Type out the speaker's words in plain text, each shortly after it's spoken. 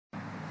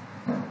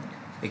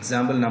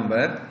Example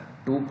number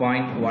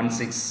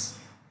 2.16.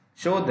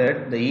 Show that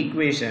the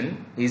equation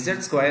z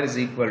square is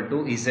equal to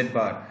z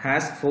bar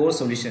has 4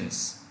 solutions.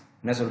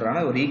 என்ன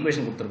சொல்றானா ஒரு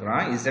equation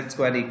கொடுத்திருக்கான் z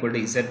square equal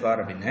to z bar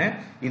அப்படினு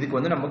இதுக்கு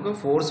வந்து நமக்கு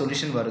 4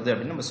 solution வருது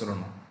அப்படி நம்ம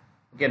சொல்லணும்.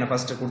 ஓகே நான்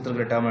ஃபர்ஸ்ட்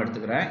கொடுத்திருக்கிற டேர்ம்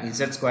எடுத்துக்கிறேன்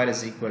z square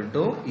is equal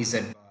to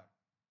z bar.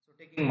 So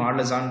taking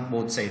modulus on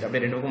both side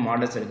அப்படியே ரெண்டு பக்கம்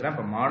modulus எடுக்கிறேன்.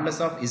 அப்ப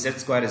modulus of z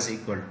square is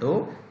equal to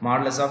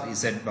modulus of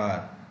z bar.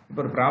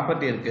 இப்போ ஒரு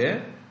ப்ராப்பர்ட்டி இருக்கு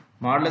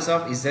modulus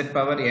of z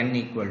power n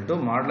equal to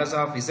modulus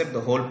of z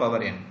the whole power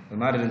n. இது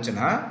மாதிரி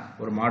இருந்துச்சுன்னா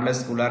ஒரு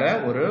மாடுலஸ் குள்ளார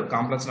ஒரு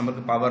காம்ப்ளெக்ஸ்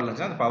நம்பருக்கு பவர்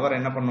இருந்துச்சுன்னா அந்த பவர்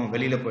என்ன பண்ணும்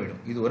வெளியில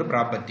போயிடும். இது ஒரு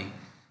property.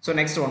 So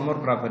next one more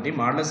property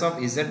modulus of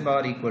z bar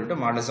equal to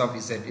modulus of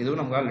z. இதுவும்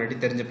நமக்கு ஆல்ரெடி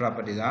தெரிஞ்ச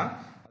ப்ராப்பர்ட்டி தான்.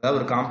 அதாவது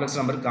ஒரு காம்ப்ளெக்ஸ்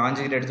நம்பருக்கு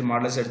கான்ஜுகேட் எடுத்து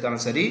மாடுலஸ்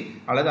எடுத்தாலும் சரி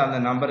அல்லது அந்த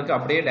நம்பருக்கு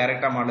அப்படியே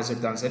டைரக்டா மாடுலஸ்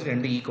எடுத்தாலும் சரி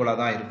ரெண்டு ஈக்குவலா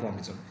தான் இருக்கும்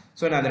அப்படி சொல்லி.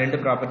 சோ நான் அந்த ரெண்டு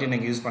ப்ராப்பர்ட்டி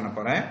நான் யூஸ் பண்ண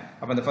போறேன்.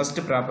 அப்ப அந்த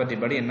ஃபர்ஸ்ட் ப்ராப்பர்ட்டி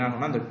படி என்ன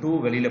ஆகும்னா அந்த 2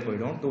 வெளியில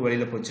போய்டும். 2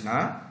 வெளியில போச்சுனா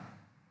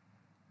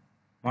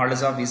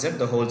modulus of z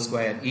the whole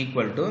square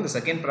equal to the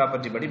second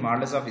property படி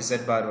modulus of z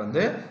bar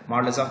வந்து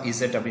modulus of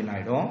z அப்படினு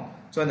ஆயிடும்.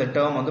 சோ அந்த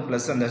டேர்ம் வந்து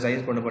பிளஸ் அந்த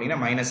சைடு கொண்டு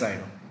போனீங்கன்னா மைனஸ்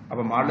ஆயிடும்.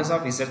 அப்ப modulus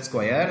of z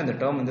square இந்த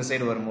டேர்ம் இந்த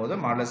சைடு வரும்போது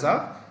modulus of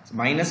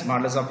minus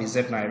modulus of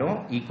z ஆயிடும்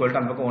ஈக்குவல் டு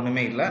அந்த பக்கம்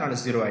ஒண்ணுமே இல்ல அதனால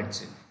 0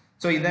 ஆயிடுச்சு.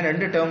 சோ இந்த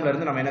ரெண்டு டேர்ம்ல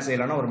இருந்து நம்ம என்ன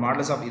செய்யலாம்னா ஒரு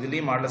modulus of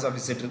இதுலயும் modulus of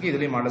z இருக்கு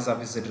இதுலயும் modulus of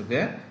z இருக்கு.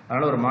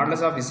 அதனால ஒரு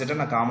modulus of z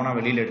நான் காமனா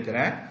வெளியில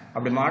எடுக்கிறேன்.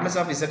 அப்படி modulus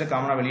of z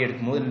காமனா வெளிய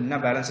எடுக்கும்போது என்ன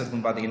பேலன்ஸ்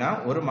இருக்குன்னு பாத்தீங்கன்னா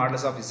ஒரு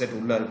modulus of z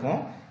உள்ள இருக்கும்.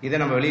 இத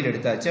நம்ம வெளியில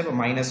எடுத்தாச்சு. அப்ப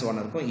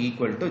 -1 இருக்கும்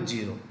ஈக்குவல் டு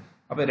 0.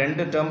 அப்ப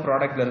ரெண்டு டேர்ம்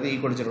ப்ராடக்ட்ல இருக்கு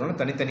ஈக்குவல் டு 0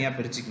 தனித்தனியா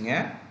பிரிச்சுக்கங்க.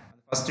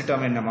 ஃபர்ஸ்ட்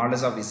டேர்ம் என்ன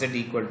modulus of z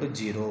equal to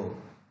 0.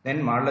 Then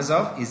modulus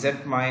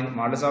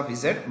of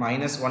z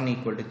minus 1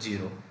 equal to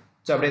 0.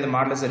 So அப்படியே இந்த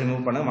modulus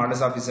ரிமூவ் பண்ணுங்க.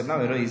 modulus of z னா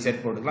வெறும் z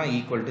போட்டுக்கலாம்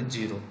equal to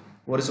 0.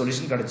 ஒரு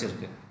சொல்யூஷன்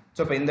கிடைச்சிருக்கு. சோ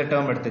அப்ப இந்த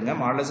டேர்ம் எடுத்துங்க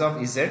modulus of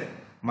z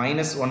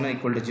minus 1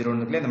 equal to 0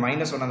 னுக்குல இந்த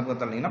minus 1 அந்த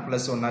பக்கம் தள்ளீங்கன்னா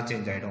 +1 ஆ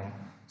சேஞ்ச் ஆயிடும்.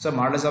 So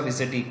modulus of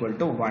z equal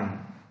to 1.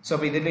 So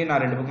அப்ப இதுலயே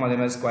நான் ரெண்டு பக்கம் அதே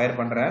மாதிரி ஸ்கொயர்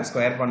பண்றேன்.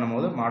 ஸ்கொயர்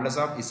பண்ணும்போது modulus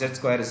of z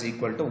square is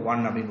equal to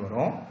 1 அப்படினு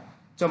வரும்.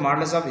 So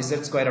modulus of z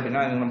square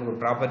அப்படினா நமக்கு ஒரு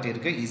ப்ராப்பர்ட்டி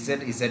இருக்கு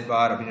z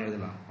bar அப்படினு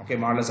எழுதலாம். Okay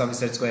modulus of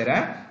z square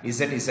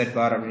z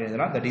bar அப்படினு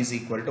எழுதலாம். That is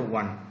equal to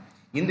 1.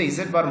 இந்த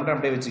z bar மட்டும்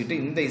அப்படியே வச்சிட்டு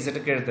இந்த z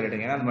க்கு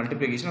எடுத்துடுங்க. ஏன்னா அது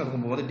மல்டிப்ளிகேஷன் அதுக்கு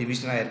போகும்போது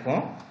டிவிஷனா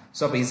இருக்கும்.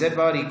 சோ அப்ப z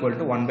bar equal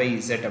to 1 by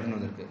z அப்படினு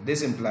வந்திருக்கு.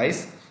 This implies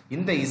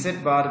இந்த z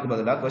bar க்கு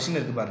பதிலா क्वेश्चन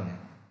இருக்கு பாருங்க.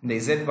 இந்த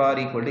z bar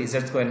equal to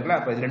z square இருக்குல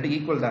அப்ப இது ரெண்டு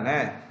ஈக்குவல் தானே.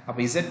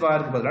 அப்ப z bar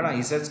க்கு பதிலா நான்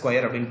z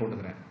square அப்படினு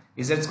போட்டுக்கறேன்.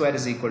 z square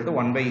is equal to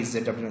 1 by z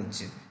அப்படினு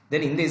வந்துச்சு.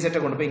 Then இந்த z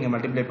கொண்டு போய் இங்க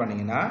மல்டிப்ளை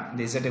பண்ணீங்கனா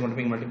இந்த z கொண்டு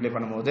போய் இங்க மல்டிப்ளை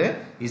பண்ணும்போது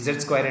z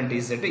square into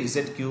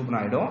z cube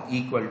ஆயிடும்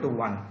equal to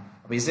 1.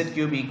 அப்ப z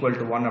cube equal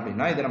to 1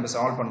 அப்படினா இத நம்ம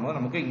சால்வ் பண்ணும்போது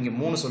நமக்கு இங்க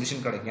மூணு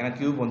சொல்யூஷன் கிடைக்கும். ஏனா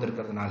கியூப்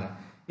வந்திருக்கிறதுனால.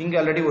 இங்க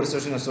ஆல்ரெடி ஒரு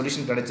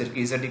சொல்யூஷன்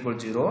கிடைச்சிருக்கு z equal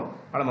 0.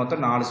 ஆனா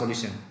மொத்தம் 4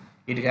 solution.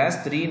 It has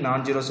 3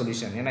 non-zero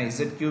solution. ஏனா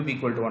z cube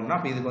equal to 1 னா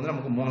அப்ப இதுக்கு வந்து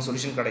நமக்கு மூணு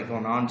சொல்யூஷன்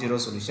கிடைக்கும் non-zero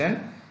solution.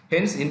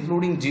 Hence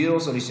including zero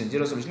solution.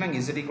 Zero solution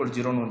அங்க z equal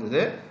 0 னு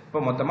வந்தது.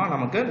 அப்ப மொத்தமா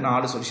நமக்கு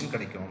 4 சொல்யூஷன்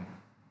கிடைக்கும்.